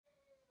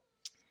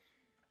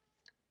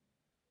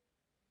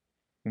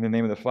In the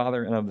name of the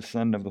Father, and of the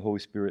Son, and of the Holy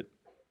Spirit.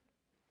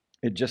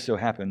 It just so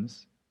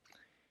happens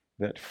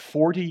that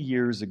 40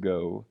 years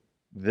ago,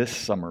 this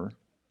summer,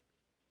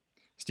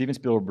 Steven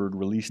Spielberg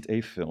released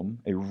a film,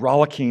 a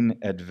rollicking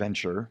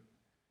adventure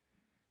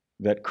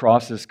that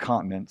crosses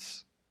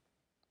continents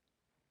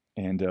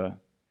and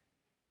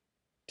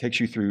takes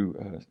you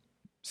through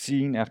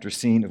scene after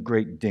scene of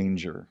great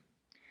danger.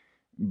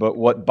 But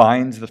what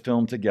binds the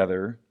film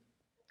together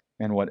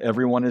and what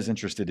everyone is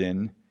interested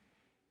in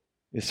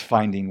is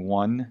finding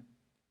one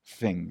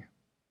thing.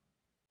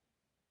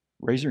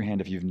 Raise your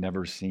hand if you've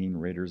never seen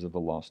Raiders of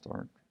the Lost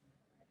Ark.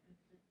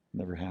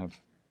 Never have.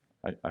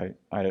 I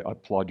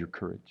applaud your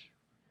courage.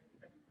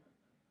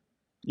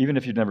 Even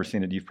if you've never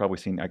seen it, you've probably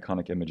seen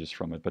iconic images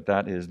from it, but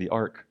that is the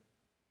ark.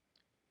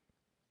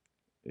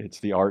 It's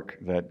the ark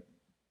that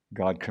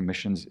God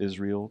commissions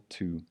Israel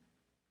to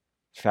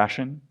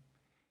fashion.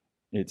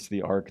 It's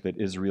the ark that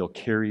Israel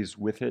carries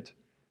with it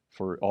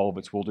for all of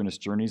its wilderness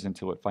journeys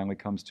until it finally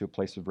comes to a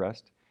place of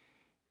rest.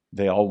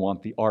 They all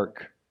want the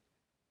ark.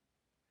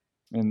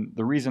 And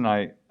the reason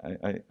I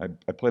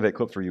play that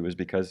clip for you is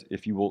because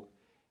if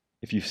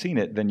you've seen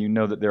it, then you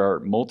know that there are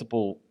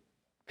multiple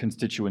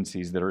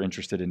constituencies that are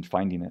interested in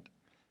finding it.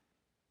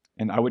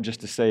 And I would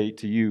just to say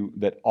to you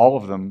that all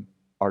of them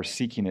are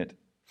seeking it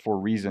for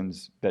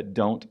reasons that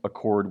don't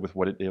accord with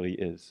what it really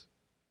is.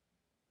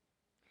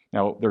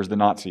 Now, there's the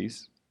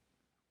Nazis.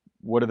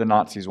 What do the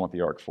Nazis want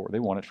the ark for?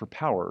 They want it for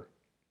power.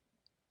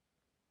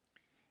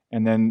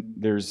 And then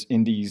there's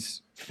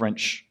Indy's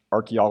French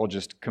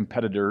archaeologist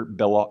competitor,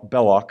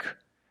 Belloc,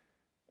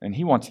 and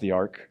he wants the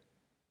ark,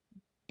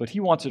 but he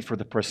wants it for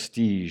the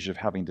prestige of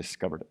having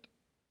discovered it.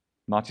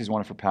 Nazis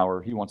want it for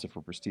power, he wants it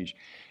for prestige.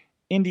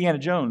 Indiana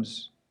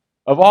Jones,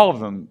 of all of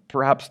them,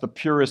 perhaps the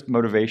purest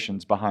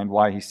motivations behind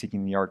why he's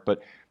seeking the ark,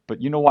 but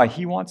you know why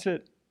he wants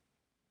it?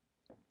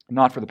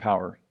 Not for the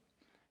power,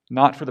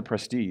 not for the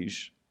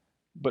prestige,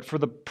 but for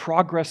the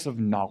progress of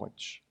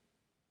knowledge.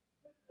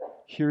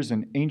 Here's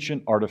an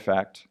ancient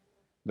artifact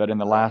that in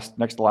the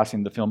next to last scene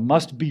of the film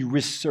must be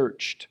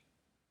researched.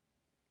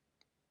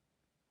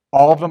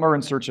 All of them are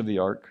in search of the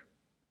ark.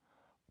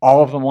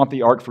 All of them want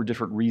the ark for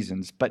different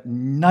reasons, but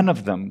none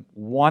of them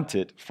want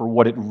it for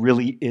what it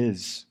really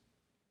is.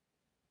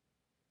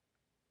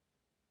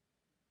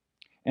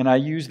 And I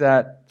use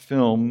that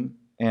film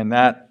and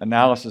that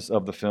analysis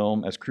of the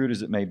film, as crude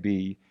as it may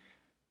be,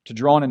 to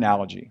draw an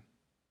analogy.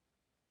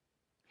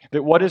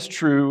 That what is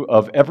true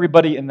of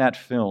everybody in that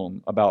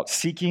film about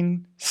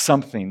seeking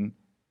something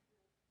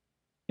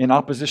in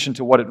opposition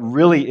to what it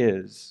really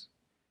is,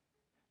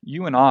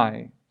 you and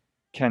I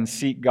can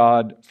seek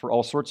God for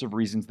all sorts of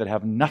reasons that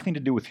have nothing to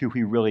do with who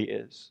He really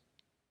is.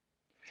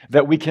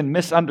 That we can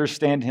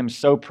misunderstand Him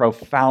so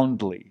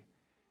profoundly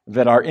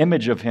that our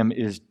image of Him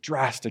is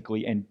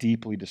drastically and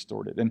deeply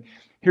distorted. And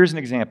here's an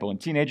example. And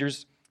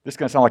teenagers, this is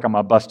going to sound like I'm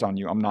going to bust on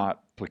you. I'm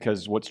not,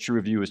 because what's true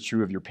of you is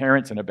true of your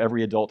parents and of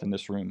every adult in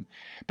this room.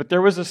 But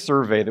there was a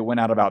survey that went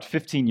out about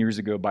 15 years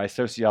ago by a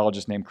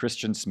sociologist named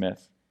Christian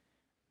Smith.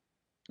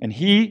 And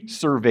he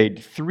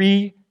surveyed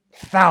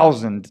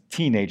 3,000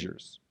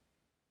 teenagers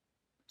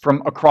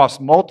from across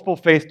multiple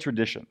faith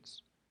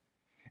traditions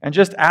and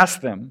just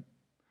asked them,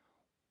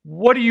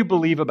 what do you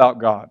believe about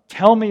God?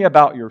 Tell me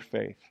about your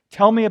faith.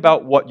 Tell me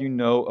about what you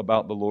know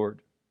about the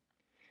Lord.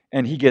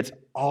 And he gets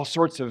all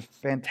sorts of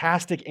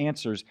fantastic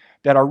answers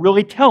that are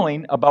really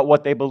telling about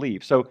what they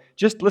believe. So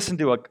just listen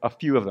to a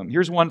few of them.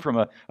 Here's one from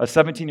a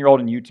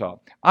 17-year-old in Utah.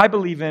 I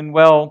believe in,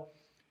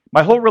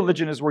 my whole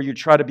religion is where you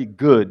try to be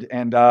good,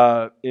 and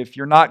if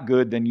you're not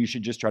good, then you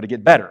should just try to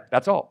get better.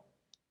 That's all.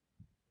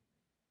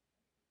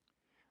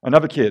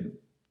 Another kid,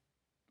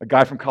 a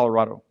guy from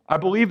Colorado. I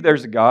believe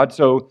there's a God,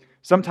 so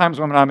sometimes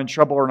when I'm in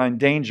trouble or I'm in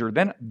danger,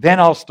 then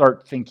I'll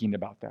start thinking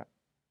about that.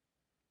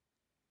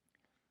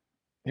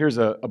 Here's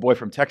a boy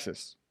from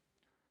Texas.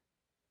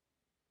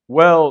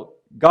 Well,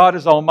 God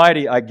is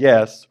almighty, I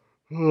guess.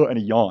 And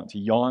he yawns. He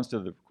yawns to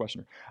the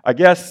questioner. I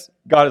guess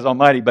God is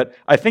almighty, but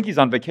I think he's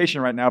on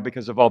vacation right now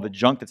because of all the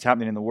junk that's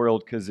happening in the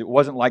world, because it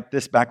wasn't like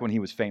this back when he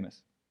was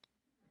famous.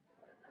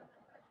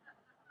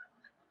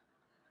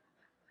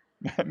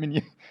 I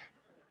mean,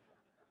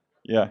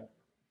 yeah.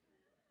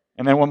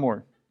 And then one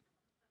more.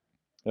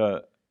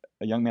 A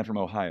young man from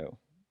Ohio.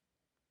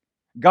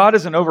 God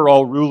is an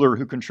overall ruler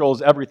who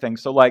controls everything.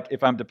 So like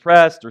if I'm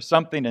depressed or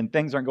something and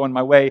things aren't going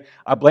my way,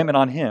 I blame it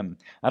on Him.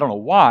 I don't know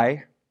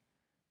why.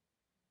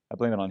 I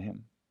blame it on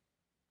Him.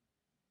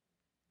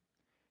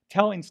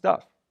 Telling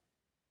stuff.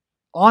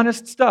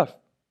 Honest stuff.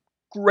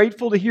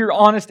 Grateful to hear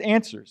honest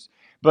answers.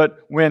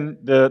 But when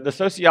the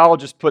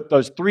sociologists put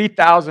those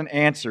 3,000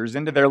 answers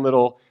into their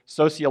little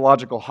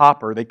sociological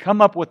hopper, they come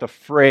up with a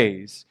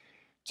phrase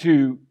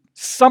to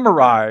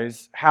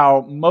summarize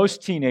how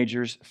most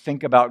teenagers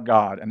think about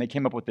God. And they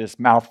came up with this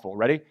mouthful.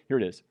 Ready? Here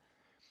it is.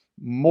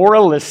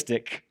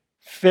 Moralistic,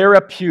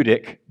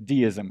 therapeutic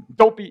deism.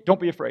 Don't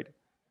be afraid.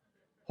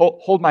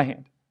 Hold my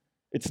hand.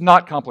 It's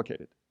not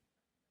complicated.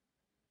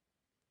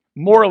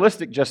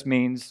 Moralistic just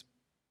means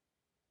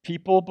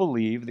people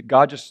believe that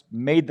God just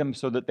made them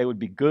so that they would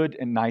be good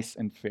and nice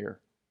and fair.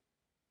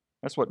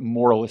 That's what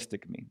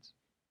moralistic means.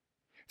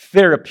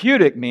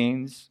 Therapeutic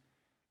means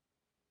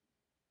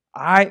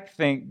I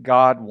think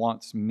God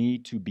wants me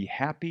to be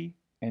happy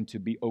and to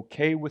be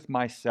okay with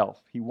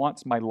myself. He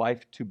wants my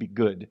life to be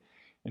good.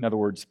 In other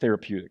words,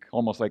 therapeutic,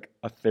 almost like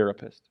a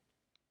therapist.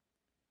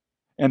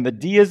 And the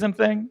deism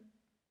thing,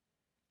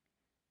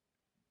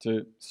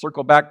 to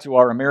circle back to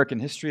our American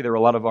history, there were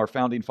a lot of our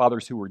founding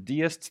fathers who were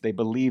deists. They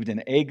believed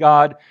in a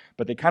God,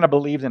 but they kind of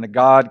believed in a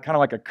God, kind of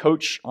like a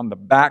coach on the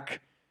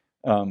back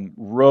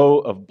row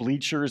of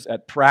bleachers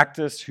at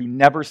practice who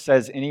never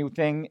says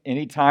anything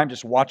anytime,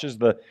 just watches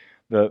the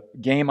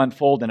game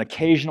unfold and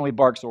occasionally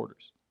barks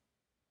orders.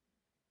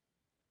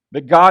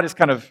 But God is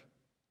kind of,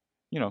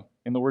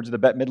 in the words of the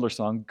Bette Midler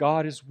song,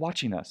 God is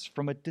watching us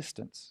from a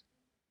distance.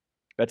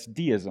 That's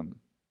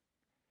deism.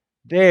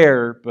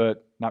 There,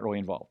 but not really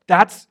involved.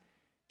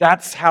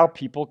 That's how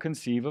people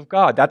conceive of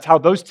God. That's how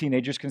those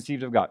teenagers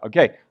conceived of God.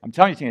 Okay, I'm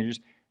telling you, teenagers,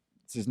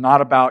 this is not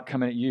about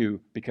coming at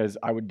you, because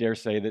I would dare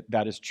say that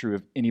that is true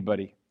of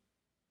anybody.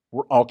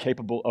 We're all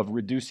capable of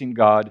reducing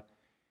God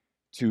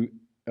to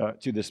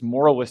this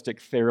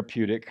moralistic,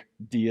 therapeutic,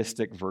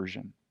 deistic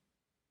version.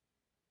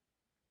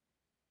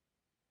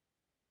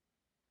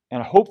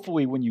 And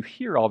hopefully when you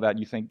hear all that,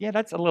 you think, yeah,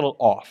 that's a little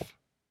off.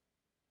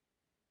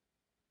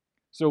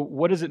 So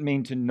what does it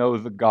mean to know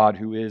the God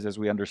who is as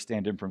we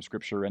understand him from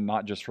Scripture and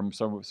not just from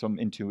some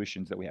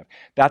intuitions that we have?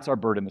 That's our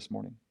burden this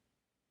morning.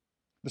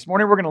 This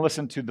morning we're going to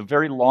listen to the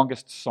very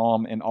longest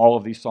psalm in all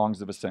of these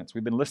songs of ascents.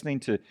 We've been listening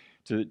to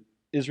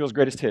Israel's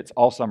greatest hits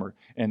all summer,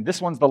 and this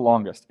one's the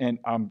longest. And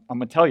I'm going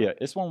to tell you,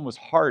 this one was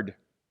hard.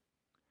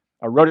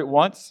 I wrote it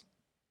once,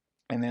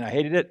 and then I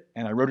hated it,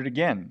 and I wrote it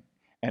again.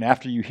 And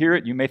after you hear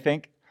it, you may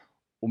think,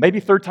 well,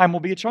 maybe third time will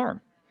be a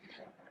charm.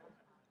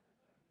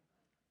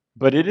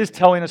 But it is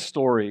telling a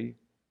story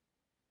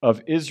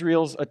of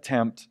Israel's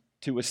attempt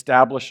to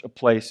establish a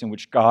place in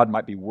which God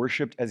might be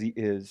worshipped as he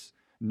is,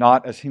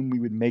 not as whom we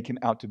would make him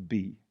out to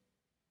be.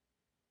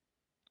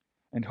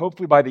 And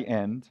hopefully by the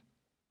end,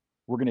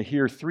 we're going to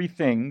hear three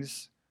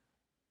things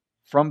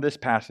from this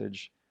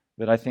passage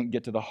that I think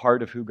get to the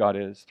heart of who God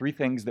is. Three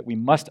things that we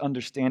must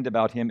understand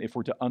about him if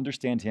we're to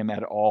understand him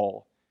at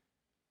all.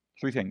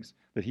 Three things: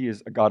 that he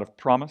is a God of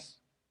promise,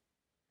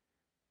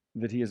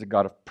 that he is a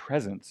God of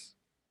presence,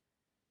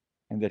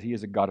 and that he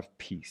is a God of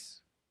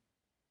peace.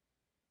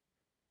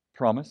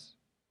 Promise,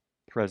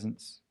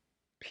 presence,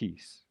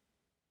 peace.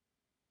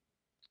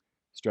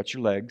 Stretch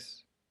your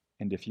legs,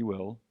 and if you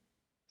will,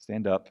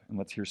 stand up and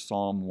let's hear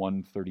Psalm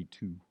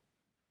 132.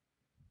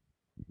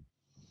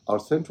 Our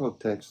central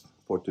text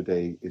for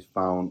today is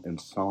found in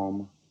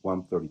Psalm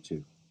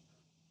 132.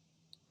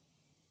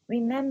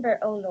 Remember,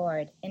 O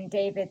Lord, in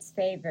David's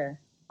favor,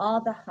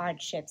 all the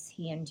hardships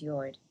he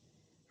endured,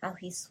 how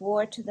he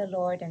swore to the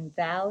Lord and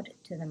vowed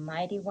to the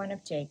Mighty One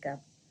of Jacob,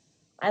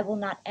 I will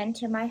not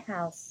enter my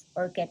house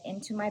or get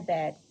into my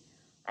bed.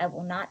 I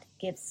will not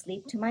give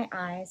sleep to my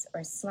eyes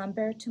or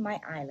slumber to my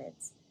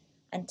eyelids,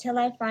 until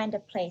I find a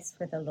place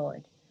for the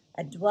Lord,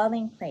 a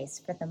dwelling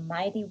place for the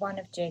Mighty One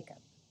of Jacob.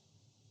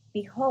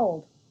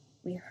 Behold,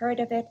 we heard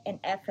of it in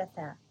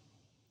Ephrathah.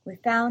 We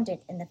found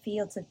it in the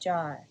fields of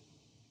Jaar.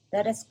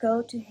 Let us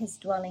go to his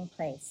dwelling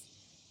place.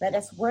 Let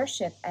us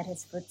worship at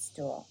his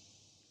footstool.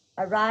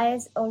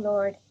 Arise, O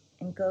Lord,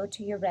 and go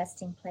to your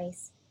resting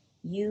place,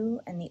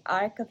 you and the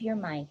ark of your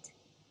might.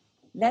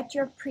 Let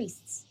your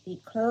priests be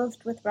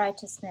clothed with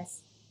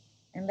righteousness,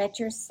 and let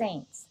your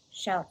saints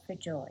shout for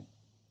joy.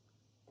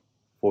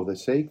 For the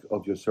sake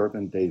of your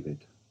servant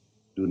David,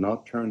 do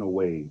not turn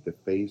away the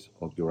face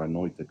of your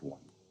anointed one.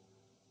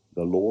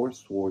 The Lord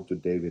swore to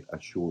David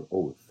a sure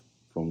oath,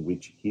 from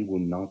which he will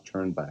not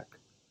turn back.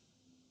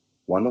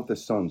 One of the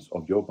sons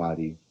of your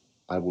body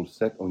I will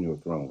set on your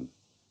throne.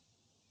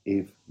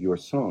 If your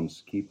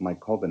sons keep my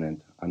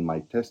covenant and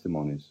my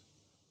testimonies,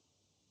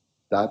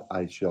 that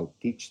I shall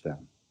teach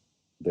them,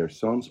 their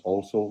sons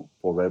also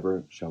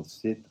forever shall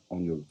sit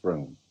on your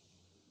throne.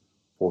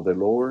 For the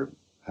Lord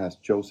has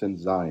chosen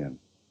Zion.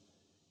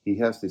 He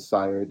has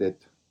desired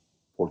it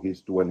for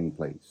his dwelling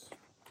place.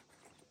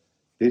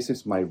 This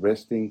is my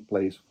resting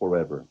place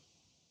forever.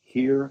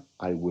 Here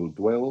I will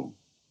dwell,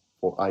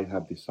 for I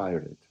have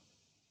desired it.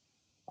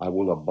 I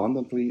will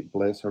abundantly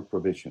bless her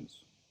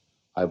provisions.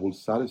 I will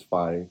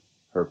satisfy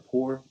her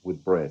poor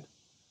with bread.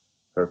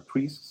 Her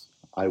priests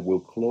I will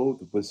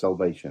clothe with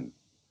salvation,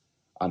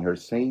 and her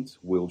saints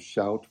will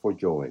shout for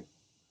joy.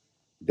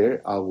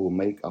 There I will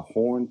make a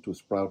horn to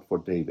sprout for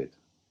David.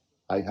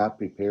 I have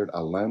prepared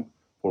a lamp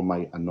for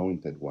my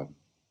anointed one.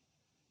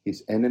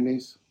 His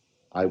enemies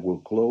I will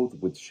clothe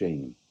with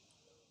shame,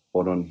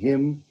 but on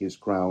him his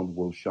crown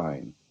will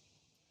shine.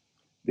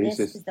 This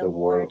is the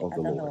word of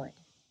the Lord.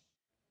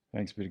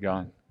 Thanks be to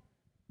God.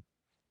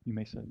 You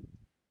may sit.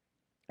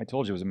 I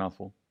told you it was a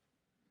mouthful.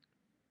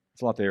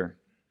 It's a lot there.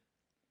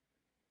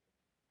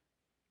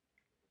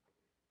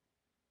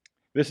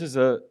 This is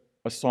a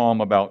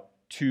psalm about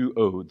two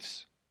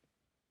oaths.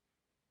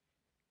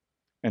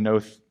 An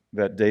oath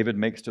that David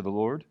makes to the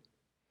Lord,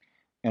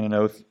 and an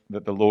oath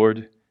that the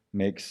Lord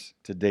makes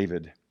to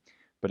David.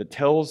 But it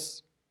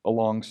tells a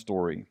long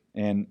story.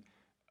 And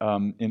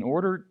in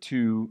order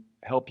to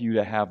help you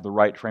to have the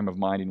right frame of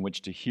mind in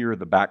which to hear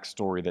the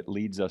backstory that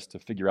leads us to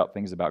figure out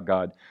things about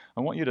God,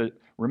 I want you to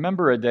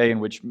remember a day in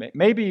which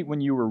maybe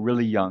when you were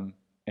really young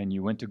and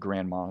you went to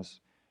grandma's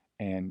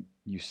and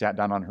you sat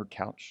down on her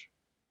couch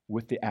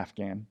with the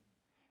Afghan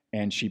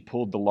and she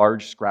pulled the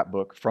large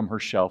scrapbook from her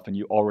shelf and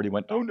you already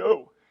went, oh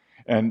no.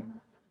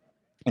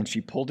 And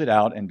she pulled it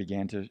out and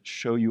began to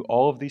show you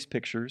all of these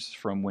pictures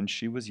from when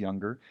she was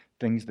younger,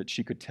 things that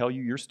she could tell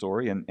you your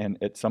story. And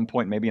at some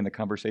point, maybe in the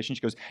conversation,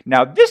 she goes,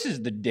 now this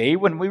is the day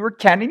when we were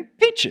canning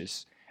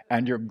peaches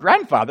and your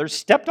grandfather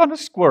stepped on a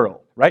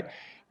squirrel, right?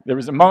 There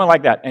was a moment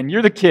like that. And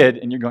you're the kid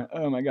and you're going,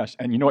 oh my gosh.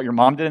 And you know what your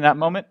mom did in that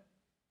moment?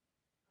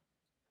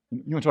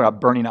 You want to talk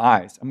about burning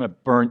eyes. I'm going to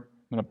burn.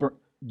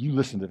 You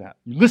listen to that.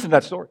 You listen to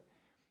that story,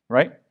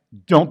 right?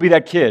 Don't be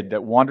that kid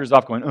that wanders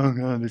off going, oh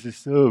God, this is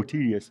so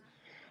tedious.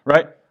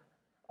 Right?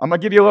 I'm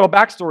going to give you a little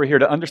backstory here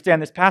to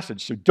understand this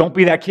passage. So don't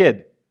be that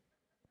kid.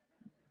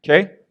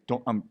 Okay?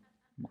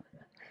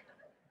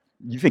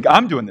 You think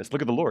I'm doing this.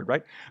 Look at the Lord,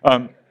 right?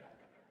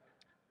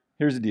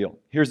 Here's the deal.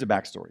 Here's the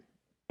backstory.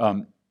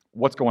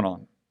 What's going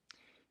on?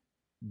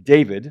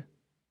 David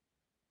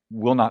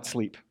will not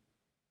sleep.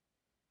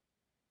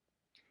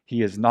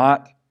 He is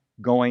not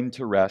going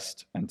to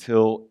rest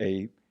until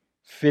a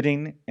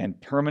fitting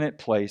and permanent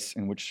place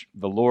in which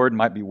the Lord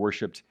might be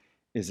worshipped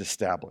is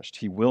established.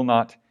 He will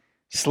not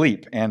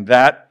sleep. And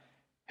that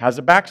has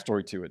a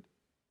backstory to it.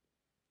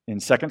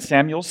 In 2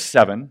 Samuel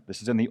 7,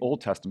 this is in the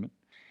Old Testament,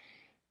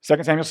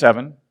 2 Samuel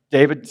 7,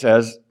 David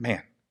says,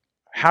 man,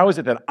 how is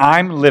it that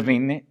I'm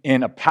living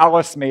in a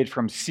palace made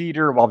from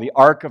cedar while the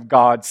ark of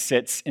God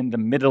sits in the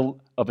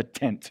middle of a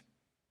tent?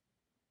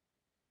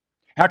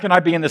 How can I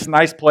be in this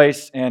nice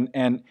place and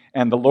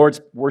the Lord's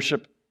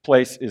worship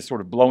place is sort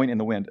of blowing in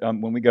the wind?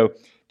 When we go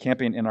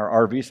camping in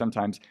our RV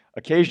sometimes,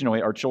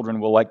 occasionally our children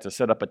will like to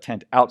set up a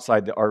tent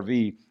outside the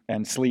RV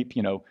and sleep,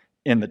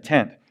 in the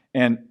tent.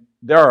 And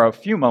there are a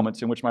few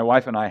moments in which my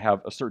wife and I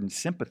have a certain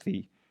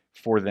sympathy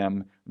for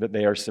them that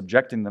they are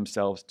subjecting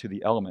themselves to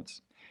the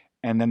elements.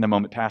 And then the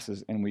moment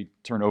passes and we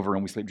turn over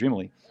and we sleep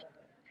dreamily.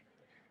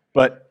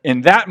 But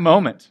in that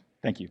moment,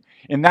 thank you,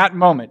 in that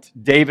moment,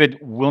 David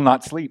will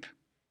not sleep.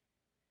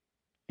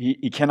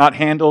 He cannot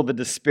handle the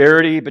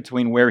disparity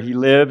between where he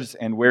lives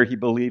and where he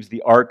believes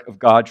the ark of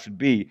God should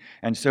be.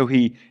 And so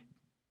he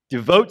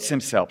devotes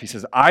himself. He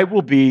says, I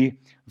will be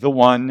the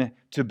one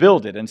to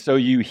build it. And so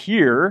you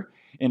hear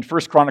in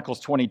 1 Chronicles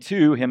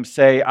 22 him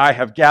say, I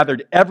have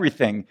gathered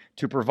everything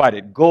to provide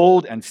it.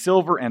 Gold and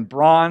silver and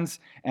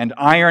bronze and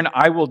iron,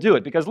 I will do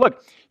it. Because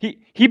look,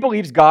 he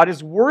believes God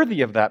is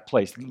worthy of that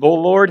place. The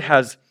Lord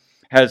has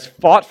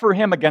fought for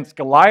him against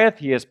Goliath.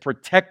 He has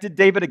protected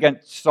David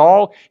against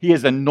Saul. He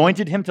has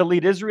anointed him to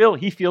lead Israel.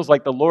 He feels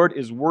like the Lord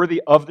is worthy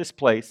of this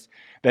place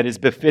that is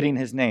befitting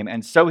his name.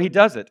 And so he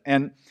does it.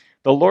 And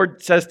the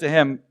Lord says to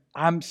him,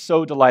 I'm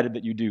so delighted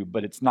that you do,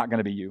 but it's not going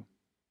to be you.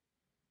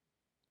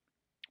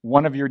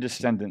 One of your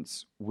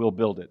descendants will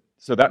build it.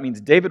 So that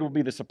means David will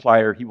be the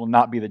supplier. He will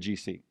not be the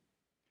GC,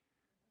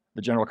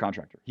 the general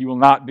contractor. He will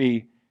not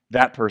be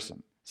that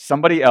person.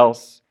 Somebody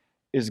else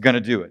is going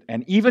to do it.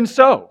 And even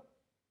so,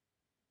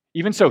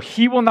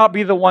 he will not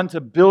be the one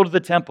to build the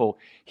temple.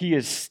 He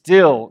is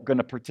still going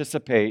to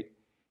participate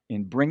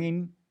in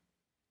bringing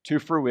to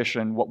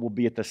fruition what will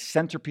be at the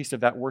centerpiece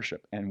of that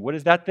worship. And what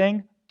is that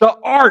thing? The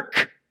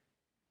ark.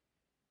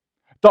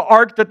 The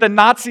ark that the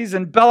Nazis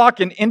and Belloc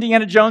and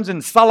Indiana Jones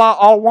and Salah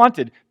all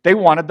wanted. They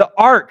wanted the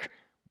ark.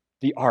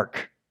 The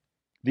ark.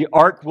 The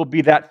ark will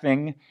be that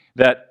thing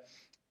that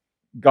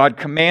God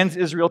commands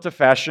Israel to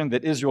fashion,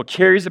 that Israel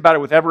carries about it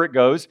wherever it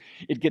goes.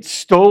 It gets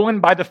stolen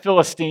by the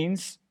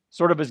Philistines,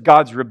 sort of as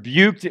God's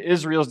rebuke to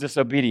Israel's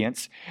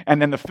disobedience.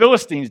 And then the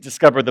Philistines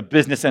discover the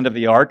business end of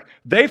the ark.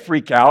 They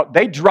freak out.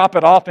 They drop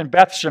it off in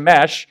Beth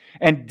Shemesh.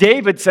 And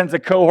David sends a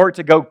cohort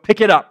to go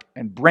pick it up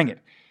and bring it.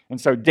 And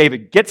so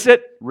David gets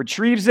it,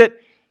 retrieves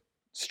it,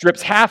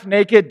 strips half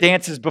naked,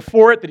 dances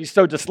before it that he's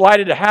so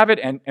delighted to have it,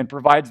 and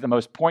provides the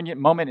most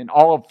poignant moment in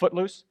all of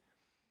Footloose.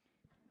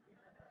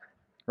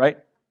 Right?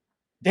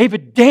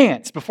 David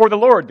danced before the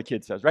Lord, the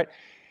kid says, right?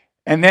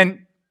 And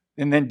then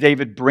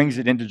David brings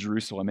it into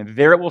Jerusalem, and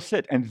there it will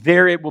sit, and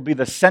there it will be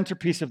the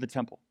centerpiece of the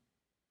temple.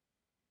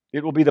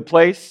 It will be the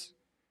place,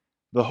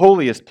 the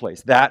holiest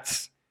place.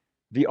 That's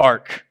the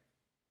ark.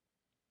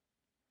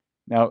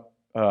 Now,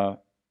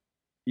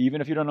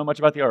 even if you don't know much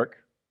about the ark,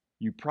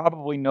 you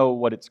probably know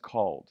what it's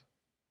called.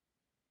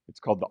 It's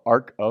called the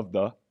Ark of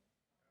the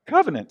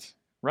Covenant,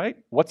 right?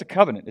 What's a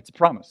covenant? It's a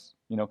promise.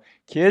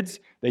 Kids,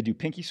 they do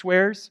pinky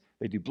swears,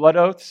 they do blood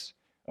oaths.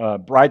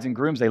 Brides and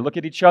grooms, they look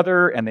at each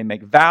other and they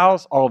make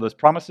vows, all of those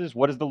promises.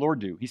 What does the Lord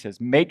do? He says,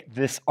 make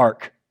this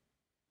ark.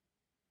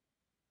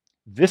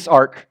 This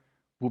ark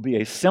will be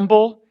a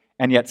symbol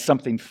and yet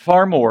something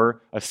far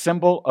more, a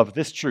symbol of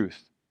this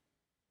truth,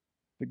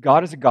 that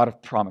God is a God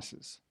of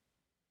promises.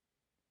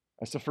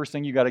 That's the first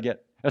thing you got to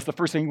get. That's the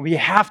first thing we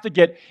have to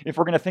get if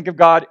we're going to think of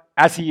God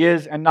as he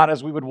is and not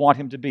as we would want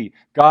him to be.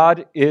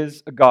 God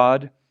is a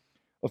God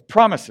of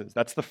promises.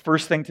 That's the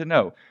first thing to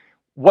know.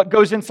 what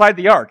goes inside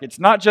the ark. It's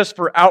not just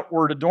for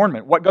outward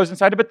adornment. What goes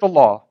inside of it? The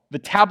law, the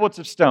tablets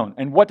of stone.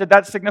 And what did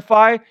that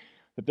signify?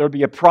 That there would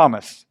be a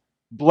promise.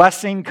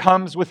 Blessing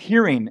comes with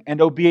hearing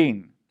and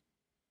obeying.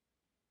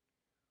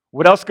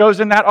 What else goes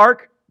in that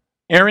ark?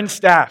 Aaron's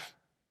staff.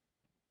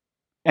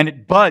 And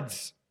it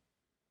buds.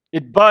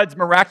 It buds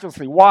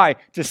miraculously. Why?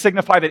 To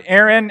signify that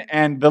Aaron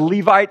and the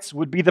Levites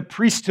would be the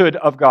priesthood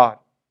of God.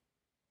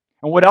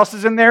 And what else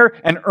is in there?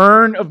 An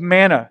urn of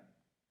manna.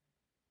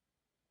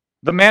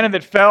 The manna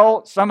that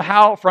fell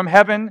somehow from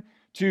heaven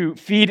to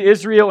feed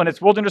Israel in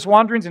its wilderness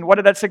wanderings. And what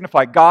did that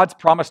signify? God's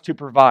promise to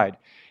provide.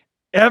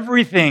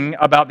 Everything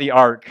about the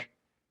ark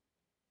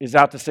is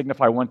out to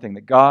signify one thing,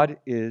 that God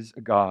is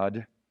a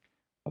God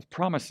of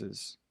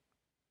promises.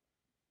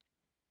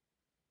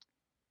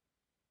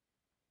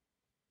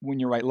 When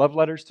you write love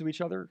letters to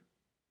each other,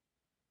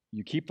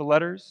 you keep the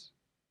letters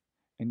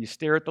and you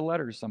stare at the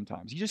letters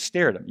sometimes. You just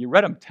stare at them. You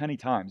read them 10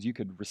 times. You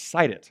could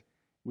recite it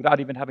without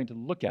even having to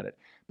look at it.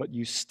 But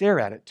you stare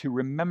at it to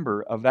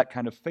remember of that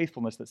kind of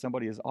faithfulness that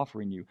somebody is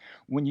offering you.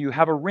 When you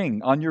have a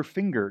ring on your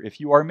finger, if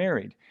you are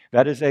married,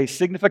 that is a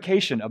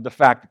signification of the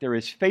fact that there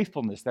is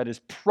faithfulness that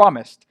is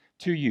promised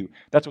to you.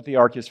 That's what the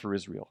ark is for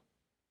Israel.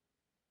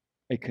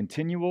 A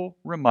continual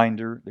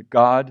reminder that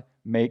God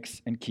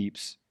makes and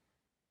keeps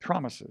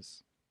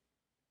promises.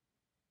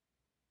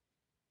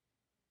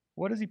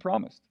 What has he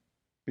promised?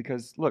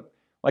 Because look,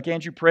 like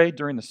Andrew prayed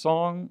during the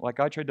song, like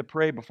I tried to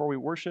pray before we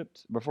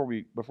worshiped, before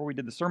we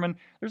did the sermon,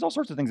 there's all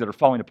sorts of things that are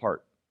falling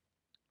apart.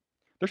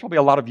 There's probably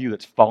a lot of you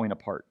that's falling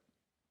apart.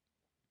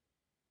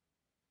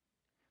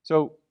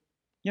 So,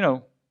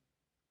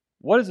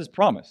 what is his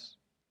promise?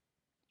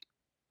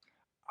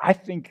 I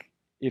think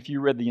if you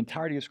read the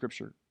entirety of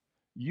Scripture,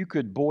 you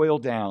could boil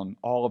down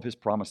all of his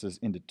promises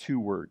into 2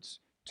 words,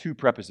 2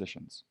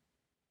 prepositions.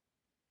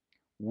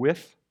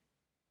 With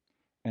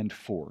and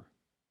for.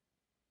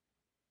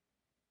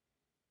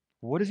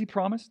 What has he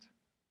promised?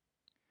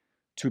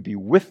 To be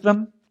with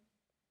them,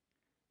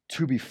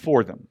 to be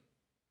for them.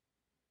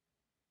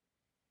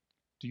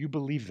 Do you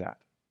believe that?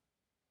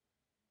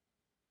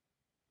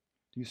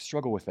 Do you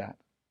struggle with that?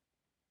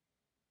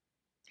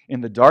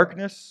 In the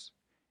darkness,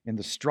 in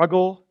the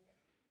struggle,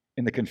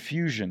 in the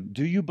confusion,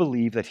 do you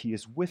believe that he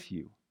is with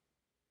you?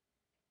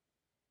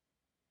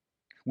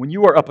 When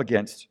you are up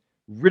against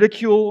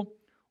ridicule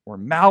or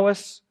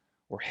malice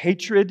or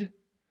hatred,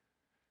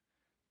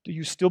 do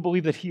you still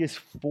believe that he is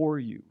for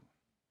you?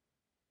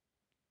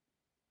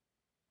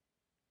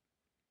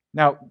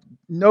 Now,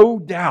 no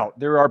doubt,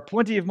 there are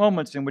plenty of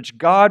moments in which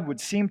God would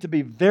seem to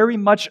be very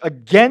much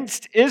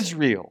against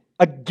Israel,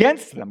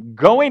 against them,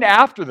 going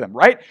after them,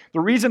 right?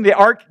 The reason the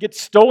ark gets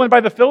stolen by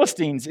the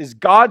Philistines is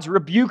God's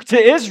rebuke to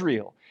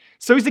Israel.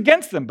 So he's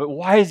against them, but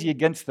why is he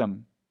against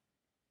them?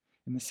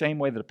 In the same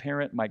way that a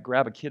parent might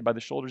grab a kid by the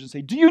shoulders and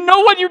say, "Do you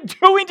know what you're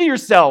doing to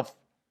yourself?"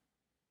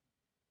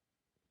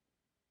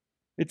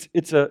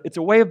 It's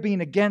a way of being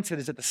against it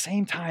is at the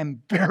same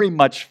time very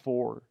much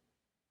for.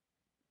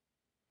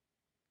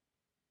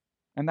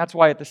 And that's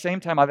why at the same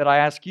time that I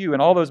ask you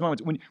in all those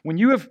moments, when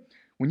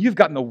you've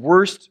gotten the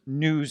worst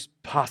news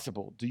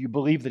possible, do you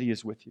believe that he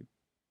is with you?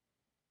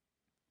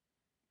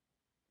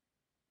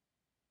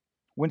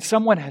 When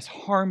someone has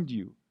harmed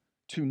you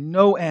to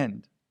no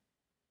end,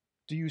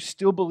 do you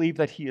still believe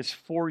that he is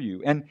for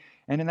you? And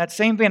in that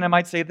same vein, I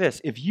might say this: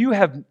 if you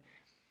have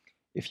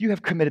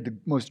committed the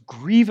most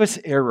grievous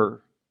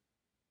error,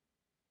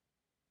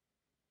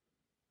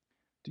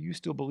 do you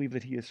still believe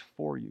that he is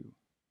for you?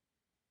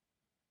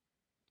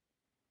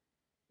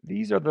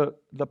 These are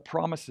the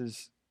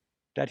promises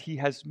that he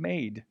has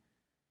made,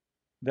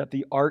 that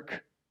the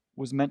ark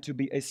was meant to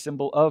be a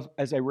symbol of,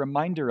 as a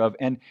reminder of.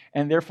 And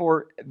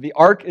therefore, the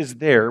ark is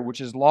there,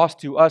 which is lost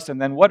to us.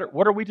 And then what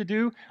are we to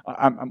do?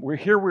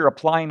 We're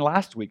applying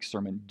last week's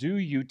sermon. Do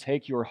you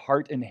take your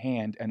heart in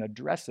hand and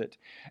address it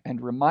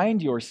and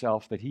remind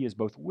yourself that he is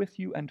both with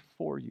you and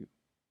for you?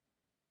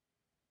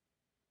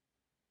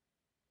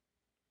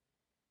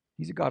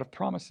 He's a God of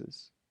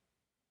promises.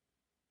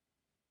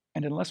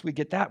 And unless we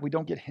get that, we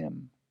don't get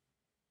him.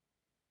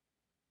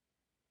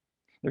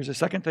 There's a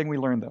second thing we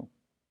learn, though.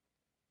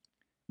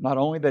 Not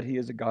only that he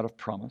is a God of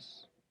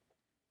promise,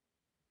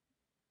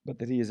 but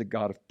that he is a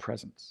God of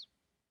presence.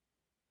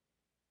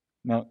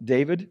 Now,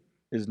 David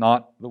is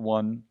not the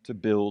one to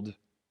build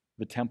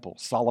the temple.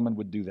 Solomon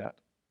would do that.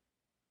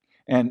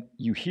 And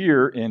you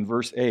hear in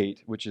verse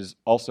 8, which is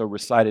also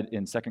recited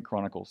in 2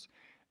 Chronicles,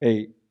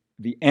 the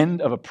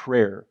end of a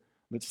prayer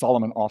that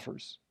Solomon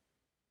offers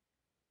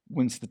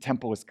once the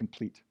temple is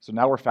complete. So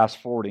now we're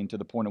fast forwarding to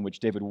the point in which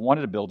David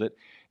wanted to build it.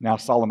 Now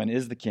Solomon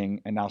is the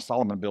king, and now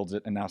Solomon builds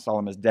it, and now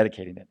Solomon is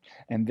dedicating it.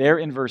 And there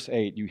in verse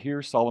 8, you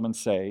hear Solomon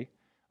say,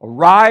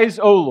 "Arise,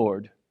 O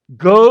Lord,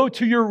 go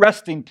to your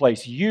resting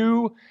place,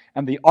 you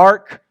and the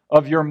ark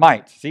of your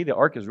might." See, the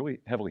ark is really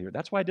heavily here.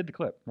 That's why I did the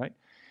clip, right?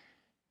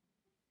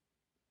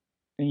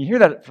 And you hear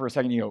that for a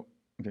second, you go,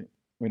 okay,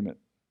 wait a minute.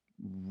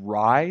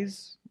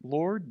 Rise,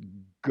 Lord,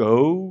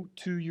 go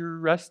to your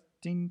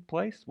resting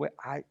place? Wait,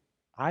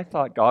 I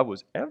thought God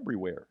was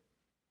everywhere.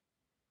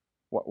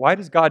 Why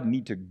does God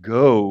need to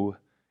go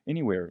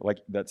anywhere? Like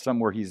that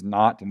somewhere he's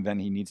not, and then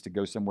he needs to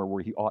go somewhere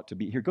where he ought to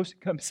be. Here,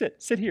 come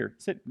sit here,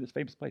 sit in this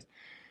famous place.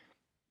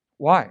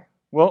 Why?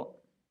 Well,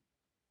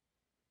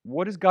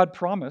 what does God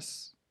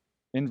promise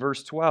in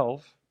verse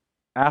 12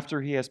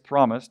 after he has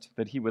promised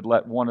that he would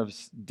let one of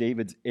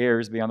David's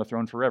heirs be on the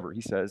throne forever?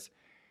 He says,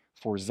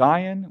 "For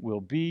Zion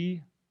will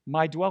be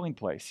my dwelling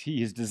place."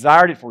 He has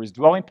desired it for his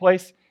dwelling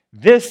place.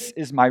 This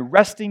is my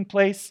resting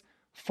place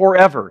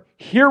forever.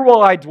 Here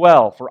will I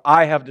dwell, for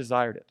I have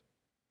desired it.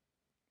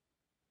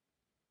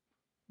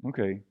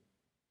 Okay,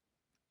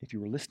 if you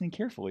were listening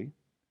carefully,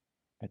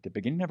 at the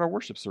beginning of our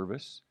worship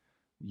service,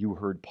 you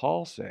heard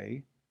Paul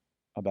say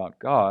about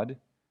God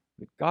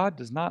that God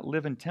does not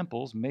live in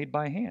temples made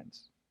by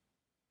hands.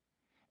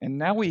 And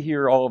now we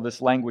hear all of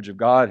this language of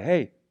God,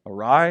 hey,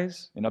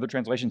 arise. In other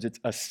translations, it's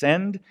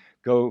ascend,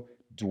 go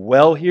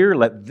dwell here,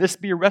 let this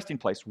be a resting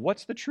place.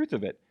 What's the truth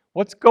of it?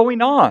 What's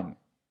going on?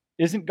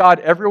 Isn't God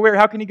everywhere?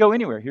 How can he go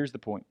anywhere? Here's the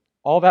point.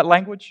 All that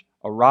language,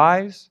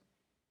 arise,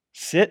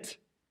 sit,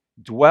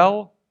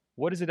 dwell,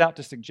 what is it out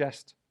to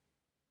suggest?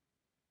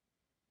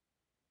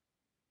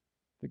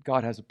 That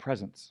God has a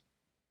presence.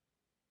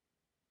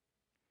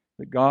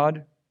 That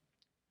God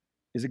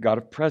is a God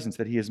of presence,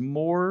 that he is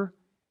more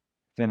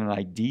than an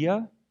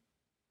idea.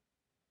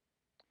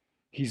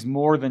 He's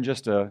more than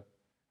just a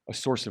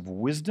source of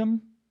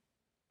wisdom.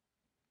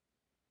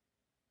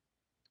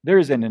 There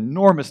is an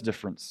enormous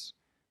difference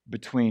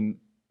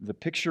between the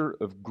picture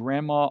of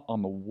grandma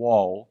on the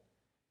wall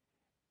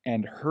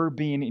and her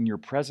being in your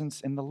presence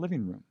in the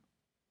living room.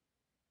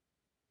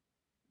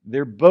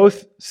 They're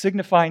both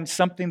signifying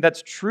something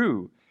that's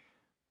true,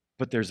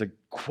 but there's a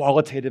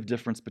qualitative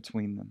difference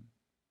between them.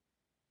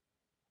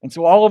 And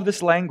so all of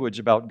this language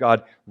about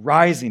God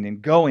rising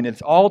and going,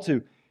 it's all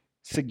to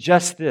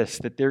suggest this,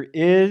 that there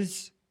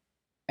is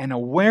an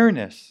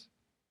awareness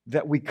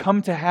that we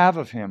come to have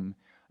of him,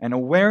 an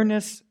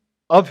awareness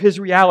of his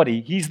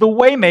reality. He's the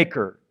way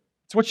maker.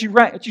 It's what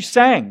you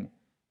sang.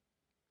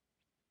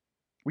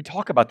 We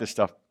talk about this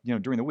stuff,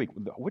 during the week.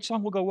 Which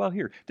song will go well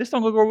here? This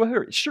song will go well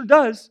here. It sure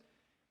does.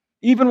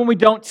 Even when we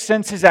don't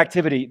sense his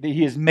activity, that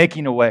he is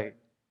making a way.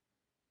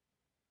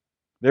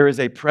 There is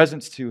a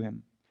presence to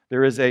him.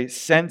 There is a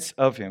sense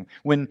of him.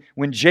 When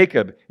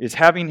Jacob is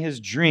having his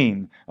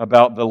dream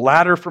about the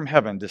ladder from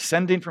heaven,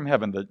 descending from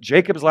heaven, the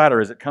Jacob's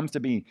ladder as it comes to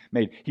be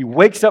made, he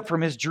wakes up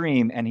from his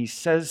dream and he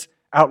says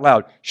out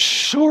loud,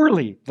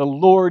 "Surely the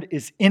Lord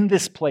is in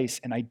this place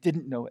and I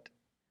didn't know it."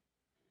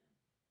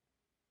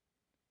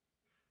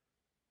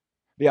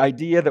 The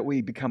idea that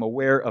we become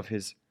aware of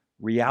his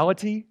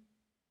reality,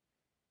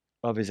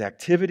 of his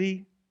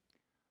activity,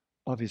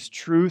 of his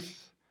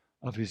truth,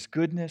 of his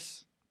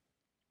goodness,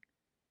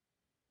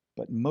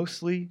 but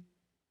mostly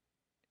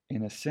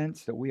in a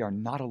sense that we are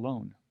not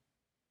alone.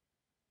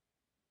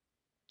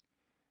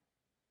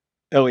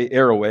 Ellie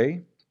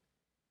Arroway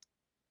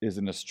is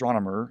an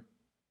astronomer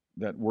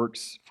that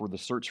works for the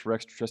Search for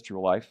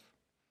Extraterrestrial Life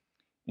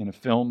in a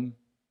film.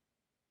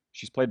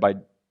 She's played by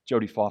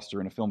Jodie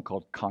Foster in a film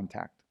called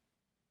Contact.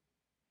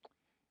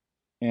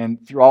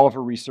 And through all of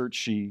her research,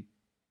 she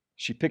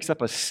picks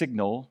up a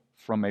signal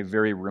from a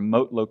very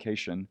remote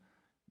location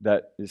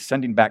that is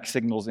sending back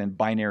signals in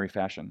binary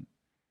fashion.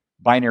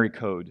 Binary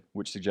code,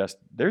 which suggests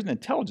there's an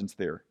intelligence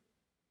there.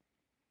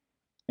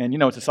 And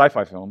it's a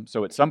sci-fi film,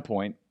 so at some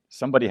point,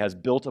 somebody has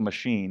built a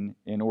machine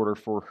in order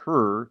for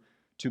her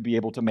to be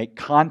able to make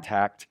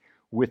contact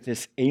with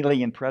this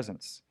alien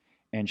presence.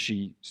 And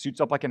she suits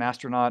up like an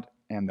astronaut,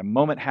 and the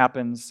moment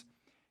happens,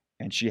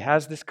 and she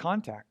has this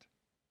contact.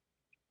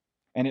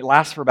 And it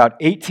lasts for about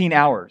 18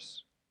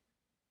 hours.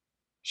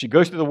 She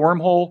goes through the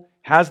wormhole,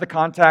 has the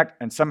contact,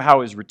 and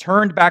somehow is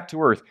returned back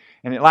to Earth.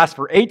 And it lasts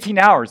for 18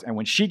 hours. And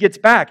when she gets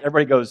back,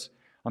 everybody goes,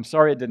 "I'm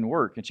sorry it didn't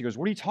work." And she goes,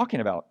 "What are you talking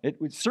about? It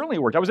certainly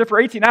worked. I was there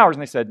for 18 hours.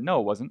 And they said, "No,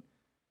 it wasn't.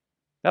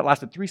 That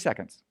lasted 3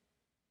 seconds."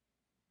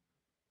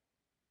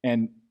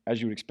 And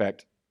as you would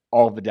expect,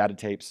 all of the data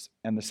tapes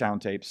and the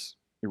sound tapes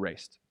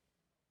erased.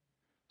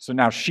 So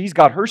now she's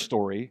got her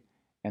story,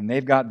 and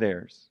they've got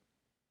theirs.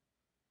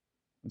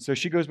 And so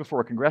she goes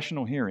before a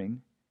congressional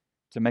hearing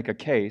to make a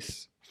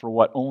case for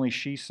what only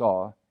she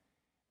saw.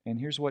 And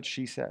here's what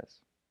she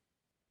says.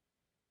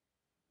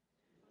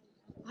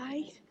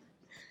 I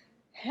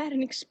had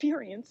an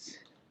experience.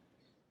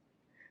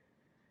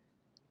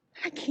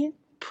 I can't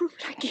prove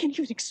it. I can't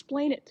even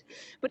explain it.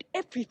 But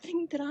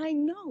everything that I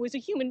know as a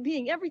human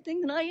being,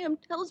 everything that I am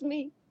tells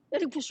me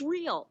that it was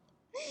real.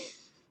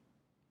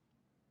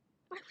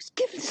 I was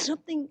given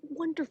something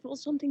wonderful,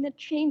 something that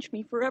changed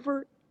me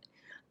forever.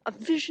 A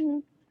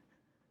vision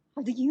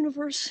of the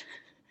universe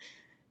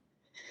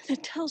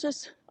that tells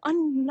us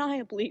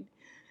undeniably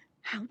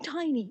how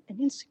tiny and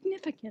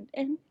insignificant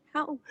and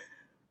how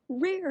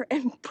rare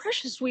and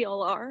precious we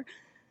all are.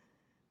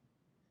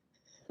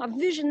 A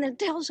vision that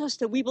tells us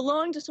that we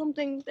belong to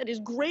something that is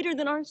greater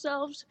than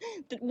ourselves,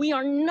 that we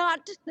are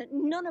not, that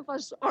none of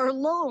us are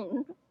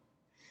alone.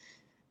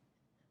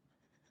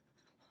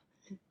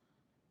 I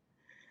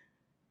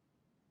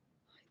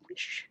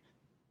wish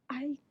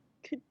I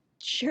could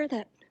share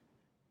that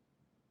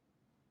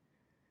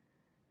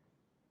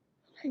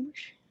I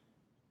wish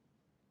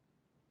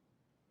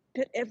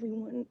that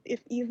everyone,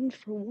 if even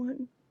for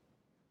one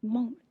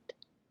moment,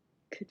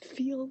 could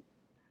feel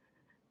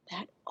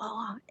that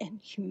awe and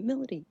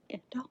humility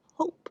and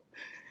hope.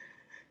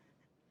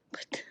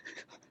 But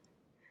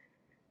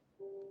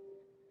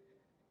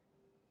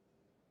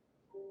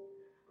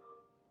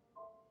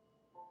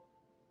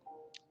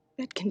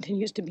that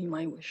continues to be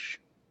my wish.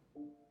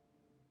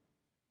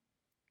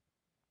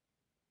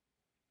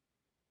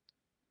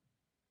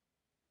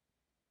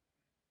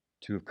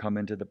 To have come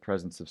into the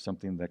presence of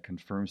something that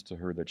confirms to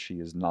her that she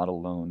is not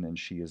alone and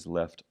she is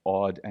left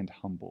awed and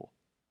humble.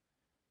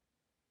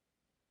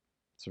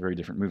 It's a very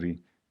different movie,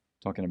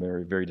 talking about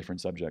a very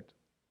different subject,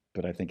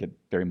 but I think it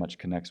very much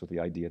connects with the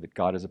idea that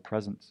God is a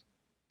presence.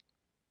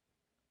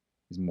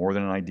 He's more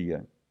than an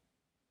idea.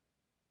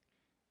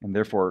 And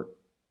therefore,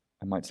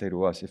 I might say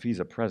to us, if he's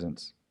a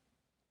presence,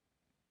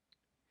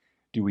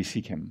 do we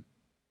seek him?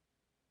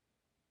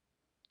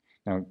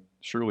 Now,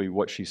 surely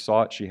what she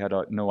sought, she had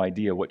no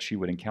idea what she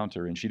would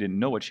encounter, and she didn't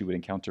know what she would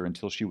encounter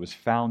until she was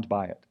found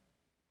by it.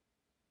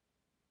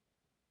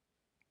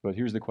 But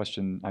here's the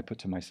question I put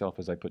to myself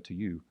as I put to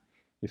you.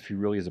 If he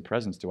really is a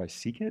presence, do I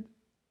seek it?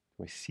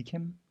 Do I seek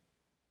him?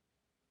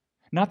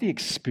 Not the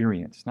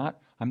experience,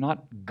 I'm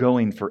not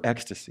going for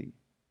ecstasy.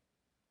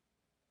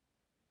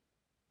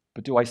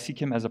 But do I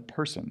seek him as a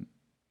person?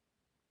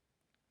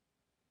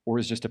 Or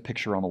is just a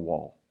picture on the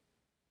wall?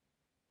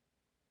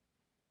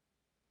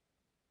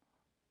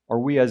 Are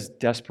we as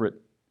desperate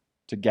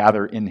to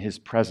gather in his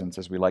presence,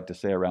 as we like to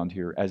say around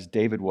here, as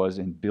David was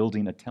in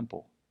building a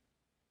temple?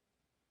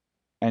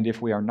 And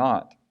if we are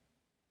not,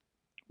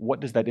 what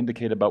does that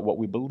indicate about what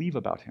we believe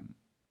about him?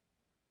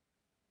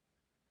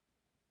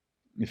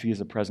 If he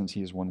is a presence,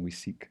 he is one we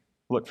seek.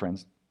 Look,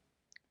 friends,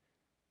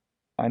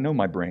 I know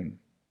my brain.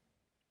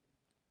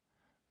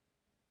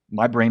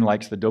 My brain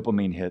likes the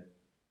dopamine hit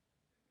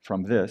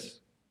from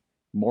this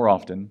more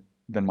often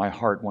than my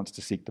heart wants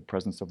to seek the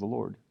presence of the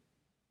Lord.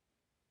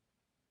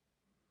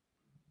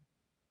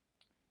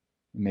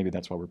 Maybe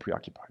that's why we're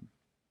preoccupied.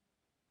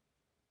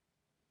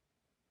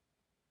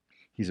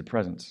 He's a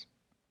presence.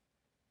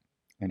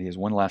 And he is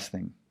one last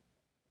thing.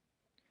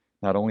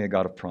 Not only a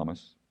God of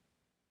promise,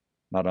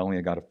 not only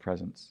a God of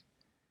presence,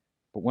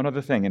 but one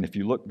other thing. And if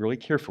you look really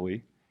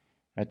carefully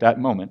at that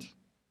moment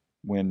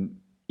when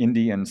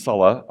Indy and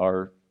Sulla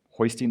are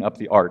hoisting up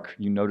the ark,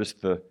 you notice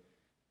the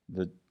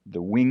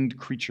winged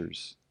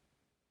creatures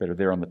that are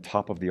there on the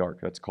top of the ark.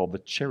 That's called the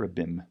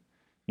cherubim.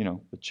 You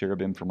know, the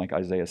cherubim from like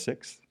Isaiah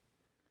 6.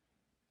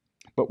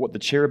 But what the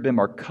cherubim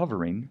are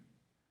covering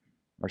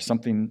are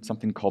something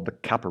called the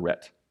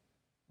capparet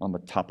on the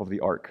top of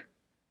the ark.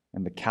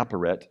 And the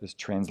capparet is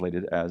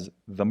translated as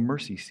the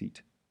mercy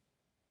seat.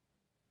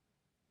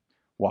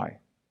 Why?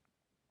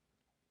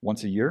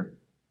 Once a year,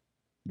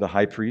 the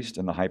high priest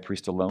and the high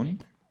priest alone,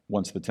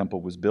 once the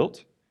temple was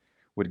built,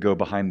 would go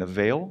behind the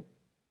veil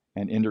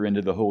and enter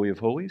into the Holy of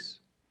Holies.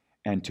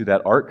 And to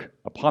that ark,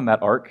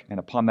 and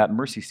upon that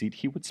mercy seat,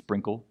 he would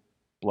sprinkle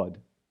blood,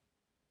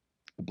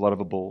 the blood of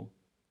a bull.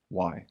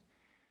 Why?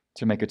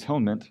 To make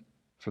atonement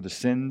for the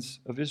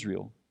sins of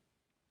Israel.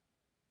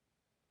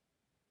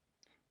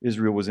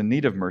 Israel was in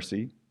need of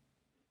mercy.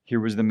 Here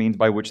was the means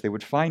by which they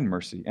would find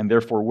mercy. And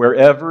therefore,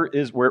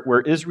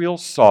 where Israel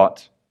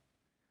sought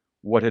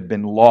what had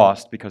been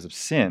lost because of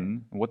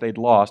sin, and what they'd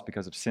lost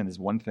because of sin is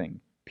one thing: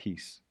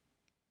 peace.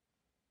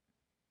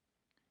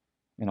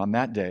 And on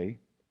that day,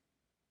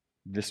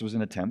 this was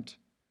an attempt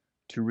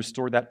to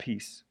restore that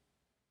peace,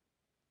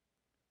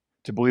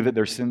 to believe that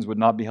their sins would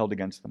not be held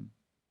against them,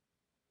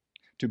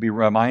 to be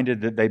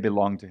reminded that they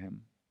belonged to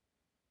him,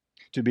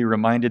 to be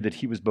reminded that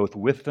he was both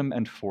with them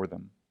and for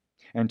them,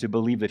 and to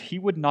believe that he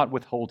would not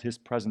withhold his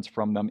presence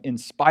from them in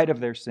spite of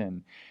their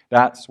sin.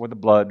 That's why the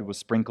blood was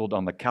sprinkled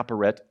on the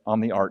capparet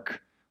on the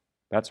ark.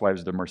 That's why it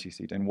was the mercy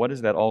seat. And what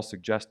does that all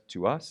suggest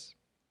to us?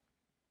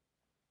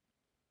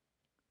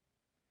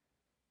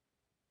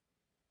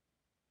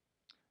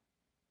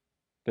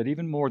 That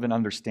even more than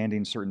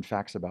understanding certain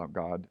facts about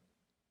God,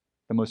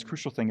 the most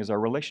crucial thing is our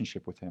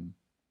relationship with him.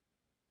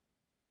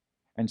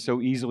 And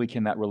so easily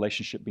can that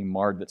relationship be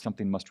marred that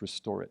something must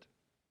restore it.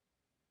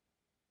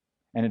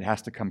 And it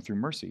has to come through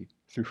mercy,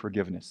 through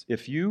forgiveness.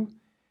 If you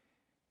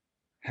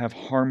have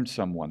harmed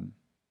someone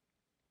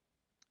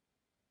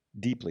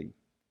deeply,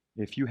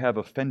 if you have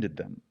offended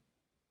them,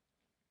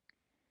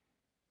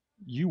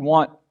 you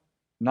want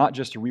not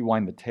just to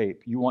rewind the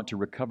tape, you want to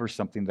recover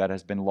something that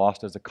has been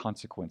lost as a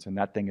consequence, and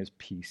that thing is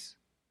peace.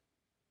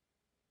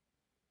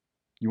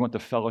 You want the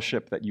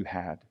fellowship that you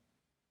had.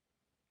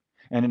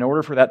 And in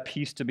order for that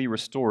peace to be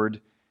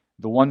restored,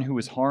 the one who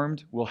is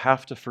harmed will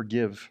have to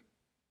forgive.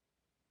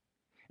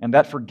 And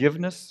that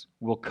forgiveness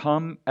will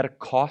come at a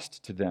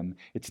cost to them.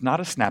 It's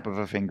not a snap of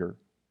a finger.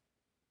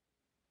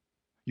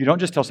 You don't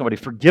just tell somebody,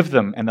 forgive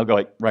them, and they'll go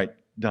like, right,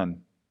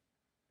 done.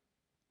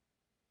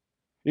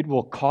 It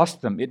will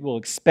cost them. It will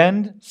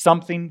expend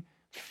something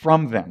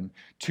from them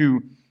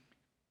to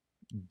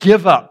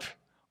give up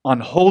on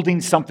holding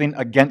something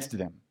against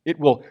them. It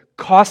will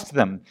cost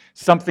them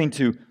something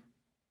to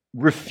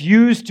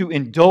refuse to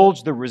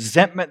indulge the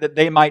resentment that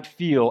they might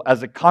feel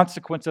as a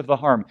consequence of the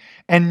harm.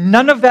 And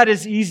none of that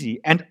is easy,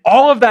 and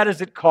all of that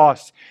is at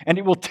cost, and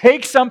it will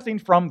take something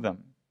from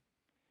them.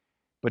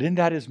 But in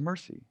that is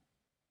mercy.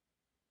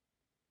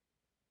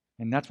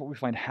 And that's what we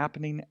find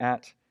happening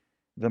at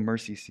the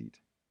mercy seat.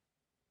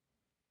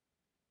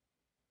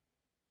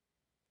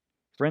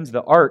 Friends,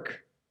 the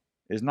ark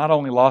is not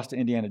only lost to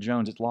Indiana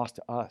Jones, it's lost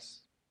to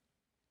us.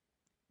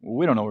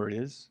 We don't know where it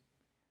is.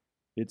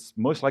 It's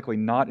most likely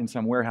not in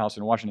some warehouse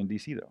in Washington,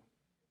 D.C., though.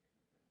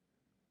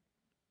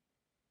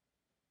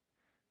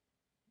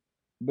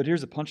 But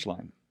here's the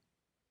punchline.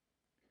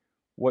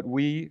 What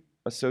we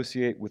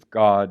associate with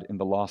God in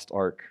the lost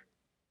ark,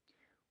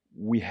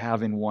 we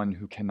have in one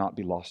who cannot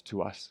be lost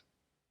to us.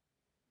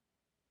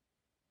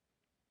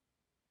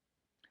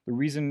 The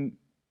reason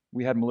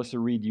we had Melissa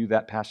read you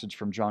that passage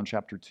from John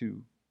chapter 2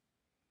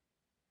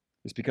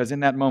 is because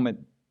in that moment,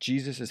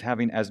 Jesus is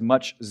having as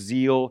much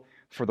zeal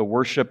for the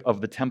worship of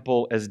the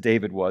temple as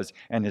David was.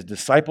 And his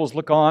disciples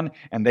look on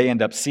and they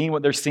end up seeing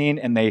what they're seeing,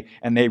 and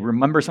they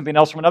remember something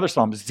else from another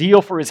psalm.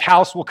 Zeal for his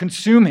house will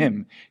consume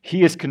him.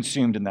 He is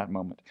consumed in that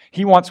moment.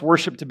 He wants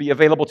worship to be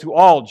available to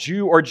all,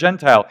 Jew or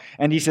Gentile.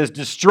 And he says,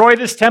 destroy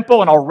this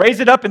temple and I'll raise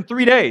it up in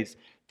 3 days.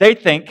 They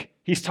think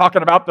he's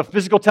talking about the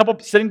physical temple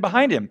sitting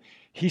behind him.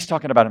 He's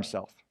talking about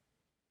himself.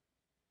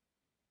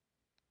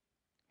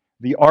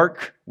 The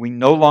ark we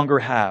no longer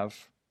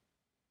have.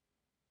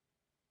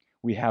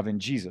 We have in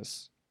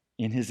Jesus,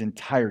 in his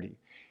entirety.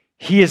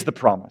 He is the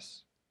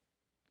promise.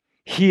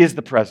 He is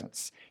the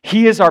presence.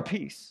 He is our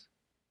peace.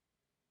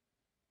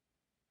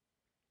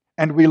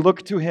 And we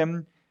look to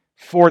him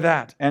for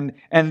that. And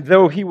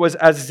though he was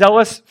as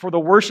zealous for the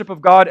worship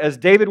of God as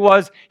David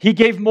was, he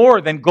gave more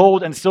than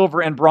gold and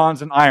silver and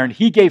bronze and iron.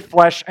 He gave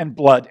flesh and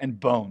blood and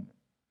bone.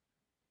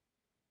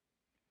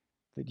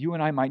 That you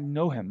and I might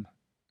know him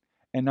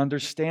and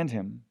understand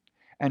him,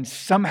 and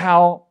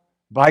somehow,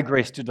 by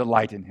grace, to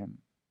delight in him.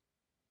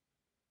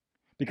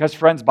 Because,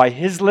 friends, by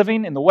his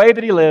living in the way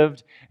that he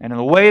lived and in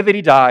the way that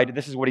he died,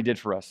 this is what he did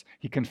for us.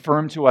 He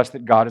confirmed to us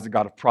that God is a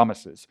God of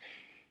promises.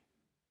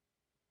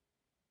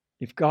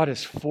 If God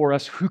is for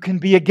us, who can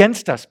be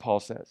against us,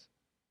 Paul says.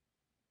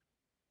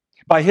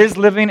 By his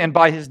living and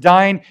by his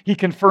dying, he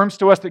confirms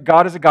to us that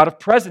God is a God of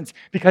presence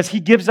because he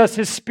gives us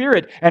his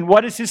Spirit. And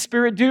what does his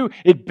Spirit do?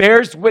 It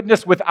bears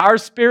witness with our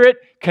spirit,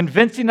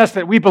 convincing us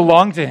that we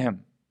belong to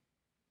him.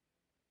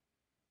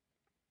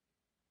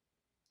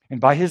 And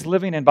by his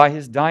living and by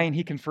his dying,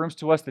 he confirms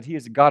to us that he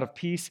is a God of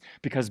peace,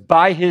 because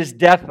by his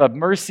death, the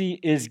mercy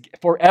is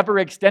forever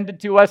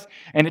extended to us.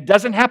 And it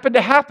doesn't happen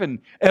to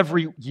happen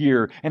every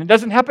year. And it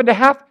doesn't happen to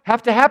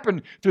have to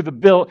happen through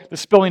the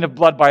spilling of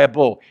blood by a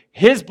bull.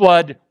 His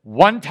blood,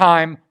 one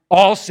time,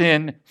 all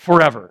sin,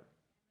 forever.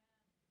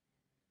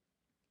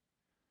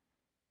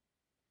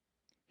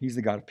 He's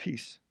the God of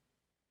peace.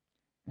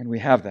 And we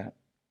have that.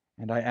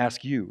 And I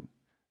ask you,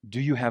 do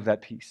you have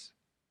that peace?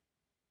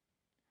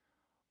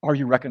 Are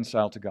you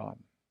reconciled to God?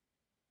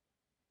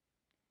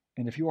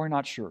 And if you are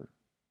not sure,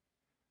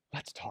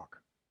 let's talk.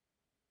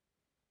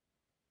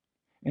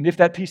 And if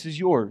that peace is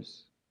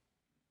yours,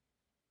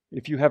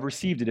 if you have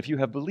received it, if you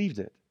have believed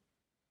it,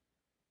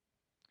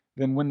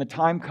 then when the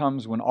time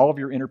comes when all of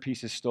your inner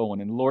peace is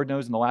stolen, and Lord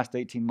knows in the last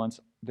 18 months,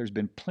 there's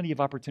been plenty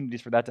of opportunities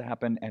for that to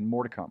happen and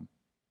more to come,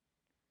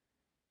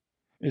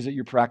 is it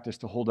your practice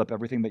to hold up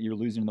everything that you're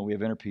losing in the way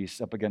of inner peace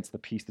up against the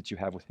peace that you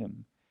have with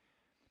him?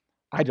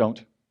 I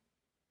don't.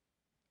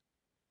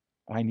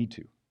 I need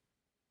to.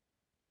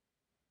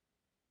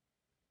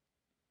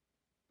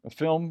 A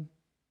film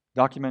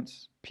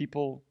documents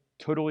people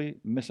totally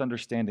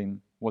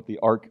misunderstanding what the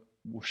ark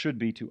should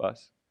be to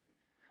us.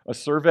 A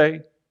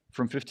survey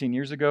from 15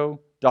 years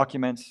ago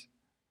documents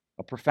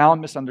a profound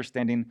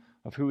misunderstanding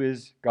of who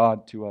is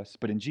God to us.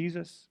 But in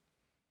Jesus,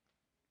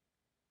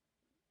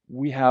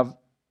 we have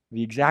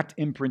the exact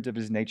imprint of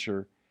his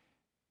nature,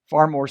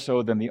 far more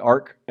so than the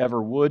ark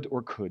ever would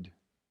or could.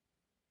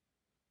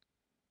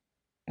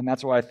 And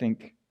that's why I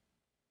think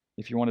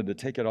if you wanted to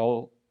take it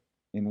all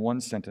in one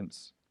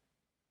sentence,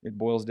 it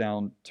boils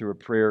down to a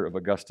prayer of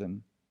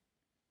Augustine,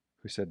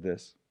 who said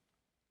this: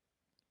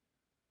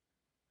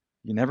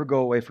 you never go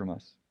away from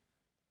us,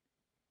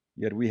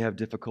 yet we have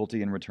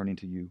difficulty in returning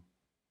to you.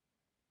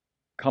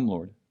 Come,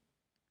 Lord,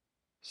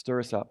 stir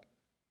us up,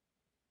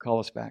 call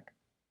us back,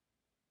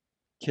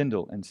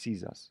 kindle and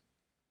seize us,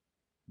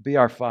 be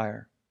our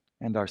fire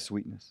and our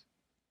sweetness.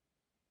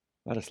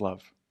 Let us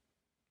love.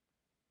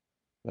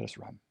 Let us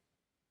run.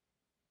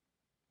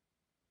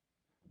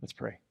 Let's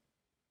pray.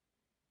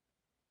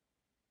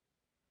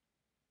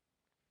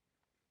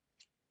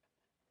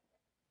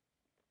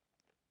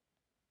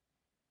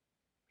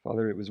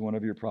 Father, it was one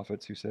of your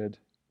prophets who said,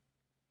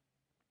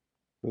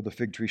 though the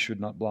fig tree should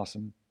not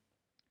blossom,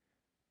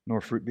 nor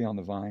fruit be on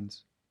the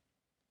vines,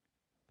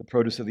 the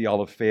produce of the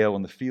olive fail,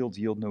 and the fields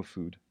yield no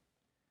food,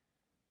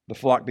 the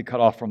flock be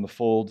cut off from the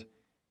fold,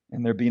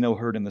 and there be no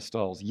herd in the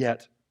stalls,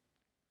 yet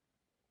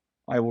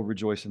I will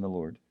rejoice in the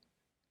Lord.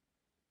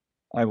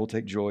 I will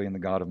take joy in the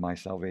God of my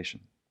salvation.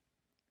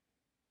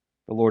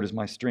 The Lord is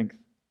my strength,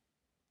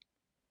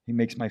 He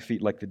makes my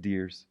feet like the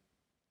deer's.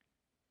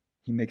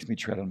 He makes me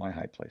tread on my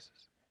high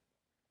places.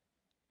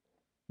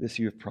 This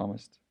you have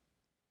promised.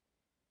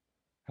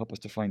 Help us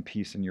to find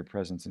peace in your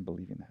presence and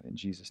believe in that. In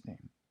Jesus'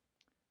 name,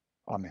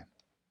 amen.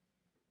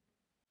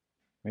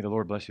 May the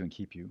Lord bless you and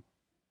keep you.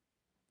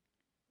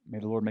 May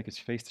the Lord make his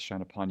face to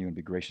shine upon you and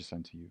be gracious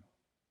unto you.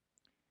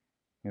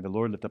 May the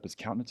Lord lift up his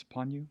countenance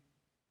upon you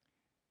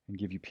and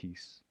give you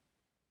peace.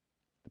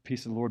 The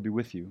peace of the Lord be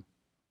with you.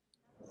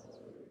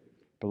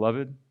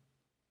 Beloved,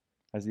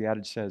 as the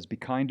adage says, be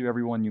kind to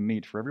everyone you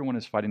meet, for everyone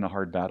is fighting a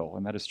hard battle,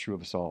 and that is true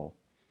of us all.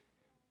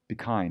 Be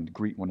kind,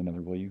 greet one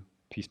another, will you?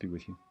 Peace be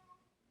with you.